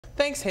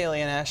Thanks, Haley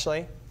and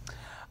Ashley.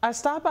 I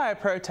stopped by a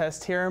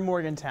protest here in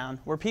Morgantown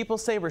where people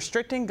say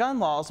restricting gun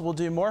laws will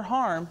do more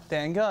harm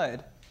than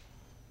good.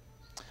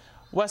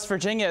 West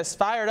Virginia is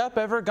fired up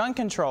over gun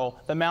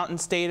control. The Mountain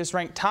State is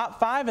ranked top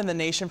 5 in the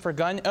nation for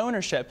gun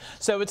ownership,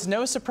 so it's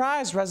no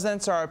surprise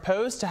residents are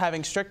opposed to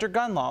having stricter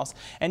gun laws,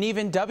 and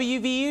even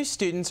WVU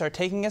students are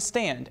taking a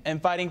stand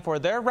and fighting for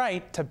their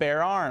right to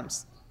bear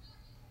arms.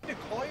 To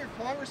call your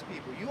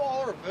congresspeople. You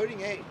all are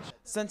voting age.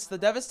 Since the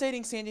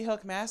devastating Sandy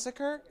Hook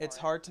massacre, it's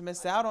hard to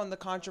miss out on the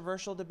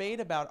controversial debate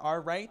about our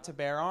right to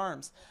bear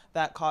arms.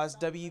 That caused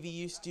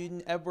WVU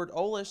student Edward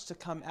Olish to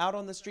come out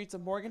on the streets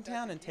of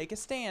Morgantown and take a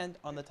stand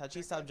on the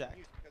touchy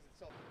subject.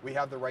 We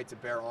have the right to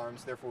bear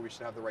arms, therefore we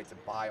should have the right to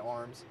buy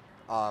arms.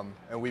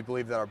 And we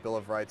believe that our Bill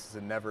of Rights is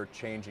a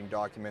never-changing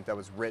document that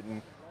was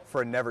written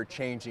for a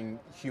never-changing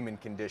human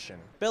condition.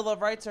 Bill of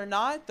Rights or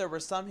not, there were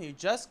some who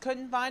just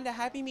couldn't find a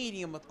happy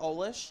medium with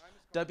Olish.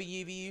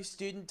 WVU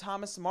student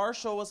Thomas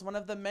Marshall was one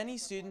of the many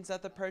students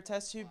at the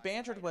protest who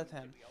bantered with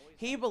him.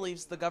 He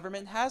believes the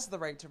government has the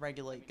right to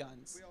regulate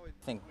guns. I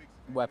think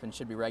weapons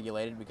should be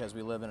regulated because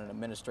we live in an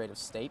administrative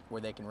state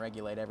where they can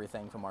regulate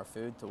everything from our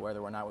food to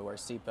whether or not we wear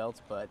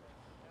seatbelts, but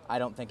I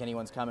don't think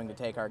anyone's coming to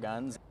take our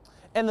guns.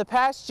 In the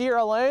past year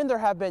alone, there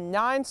have been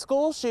 9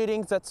 school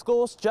shootings at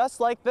schools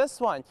just like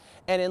this one.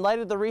 And in light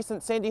of the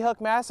recent Sandy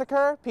Hook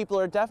massacre, people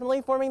are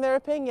definitely forming their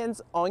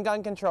opinions on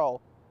gun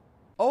control.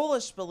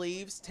 Olish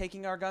believes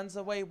taking our guns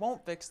away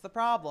won't fix the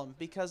problem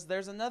because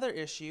there's another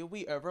issue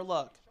we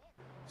overlook.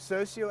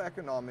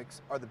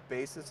 Socioeconomics are the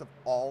basis of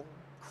all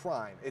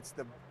crime. It's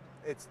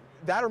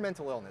that or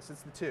mental illness.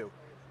 It's the two.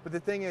 But the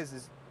thing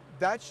is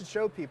that should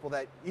show people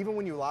that even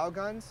when you allow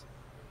guns,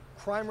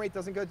 crime rate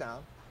doesn't go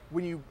down.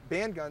 When you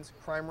ban guns,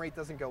 crime rate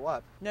doesn't go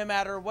up. No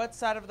matter what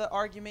side of the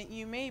argument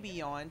you may be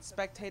on,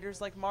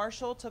 spectators like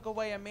Marshall took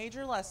away a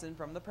major lesson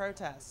from the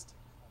protest.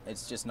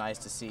 It's just nice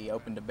to see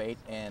open debate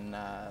in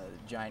a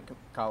giant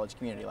college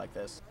community like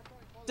this.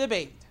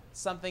 Debate,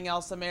 something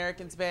else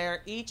Americans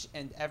bear each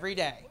and every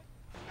day.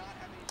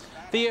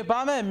 The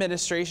Obama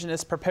administration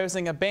is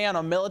proposing a ban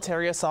on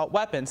military assault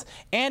weapons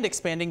and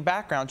expanding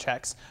background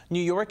checks.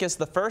 New York is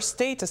the first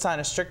state to sign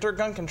a stricter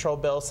gun control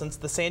bill since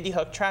the Sandy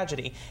Hook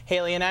tragedy.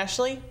 Haley and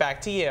Ashley, back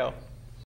to you.